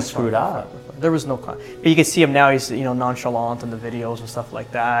really screwed up. There was no, but you can see him now. He's nonchalant in the videos and stuff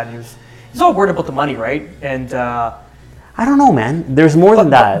like that. He's all worried about the money, right? And I don't know, man. There's more than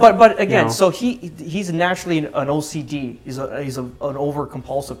that. But again, so he's naturally an OCD. He's an over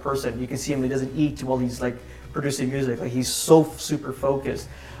compulsive person. You can see him. He doesn't eat while he's like producing music. Like he's so super focused.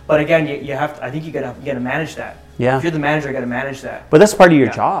 But again, you have to. I think you gotta manage that. Yeah. If you're the manager, you gotta manage that. But that's part of your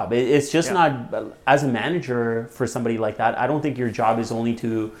job. It's just not as a manager for somebody like that. I don't think your job is only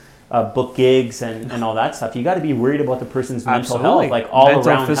to book gigs and all that stuff. You got to be worried about the person's mental health, like all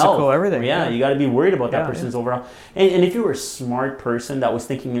around physical, health. everything. Yeah, you got to be worried about that person's overall. And if you were a smart person that was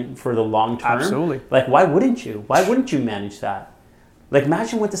thinking for the long term, like why wouldn't you? Why wouldn't you manage that? Like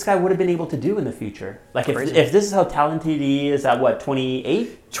imagine what this guy would have been able to do in the future. Like if this is how talented he is at what,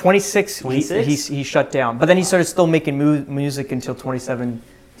 28? 26. He shut down. But then he started still making music until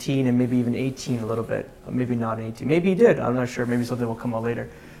 2017 and maybe even 18 a little bit. Maybe not 18. Maybe he did. I'm not sure. Maybe something will come out later.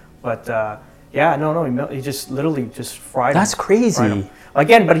 But he just literally just fried him. That's crazy.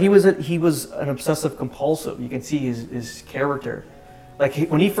 Again, but he was an obsessive compulsive. You can see his character. Like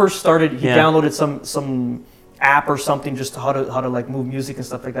when he first started, he downloaded some app or something just how to like move music and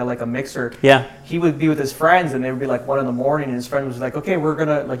stuff like that, like a mixer. Yeah. He would be with his friends and they would be like 1 a.m. and his friend was like, okay, we're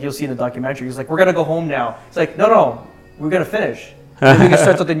gonna, like you'll see in the documentary, he's like, we're gonna go home now. It's like, no, we're gonna finish. And we can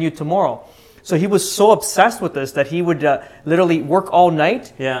start something new tomorrow. So he was so obsessed with this that he would literally work all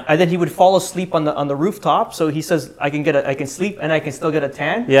night, and then he would fall asleep on the rooftop. So he says, I can sleep and I can still get a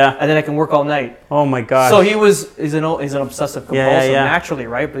tan, and then I can work all night. Oh my gosh! So he's an obsessive compulsive naturally,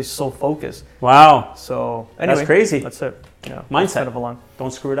 right? But he's so focused. Wow. So anyway, that's crazy. That's it. Yeah, mindset of a long.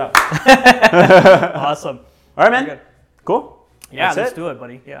 Don't screw it up. Awesome. All right, man. Cool. Yeah, let's do it,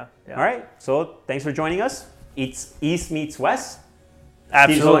 buddy. Yeah. All right. So thanks for joining us. It's East Meets West.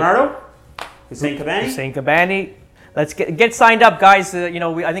 Absolutely. Steve Leonardo. Hussein Kabani. Let's get signed up, guys.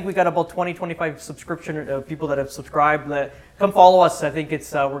 I think we got about 25 subscription people that have subscribed. Come follow us. I think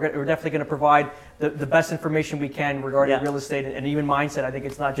it's we're definitely going to provide the best information we can regarding real estate and even mindset. I think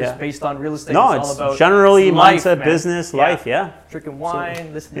it's not just based on real estate. No, it's all about generally life, mindset, man. Business, life. Yeah. Drinking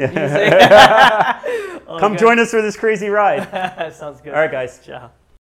wine, listening to music. Come join us for this crazy ride. Sounds good. All right, guys. Ciao.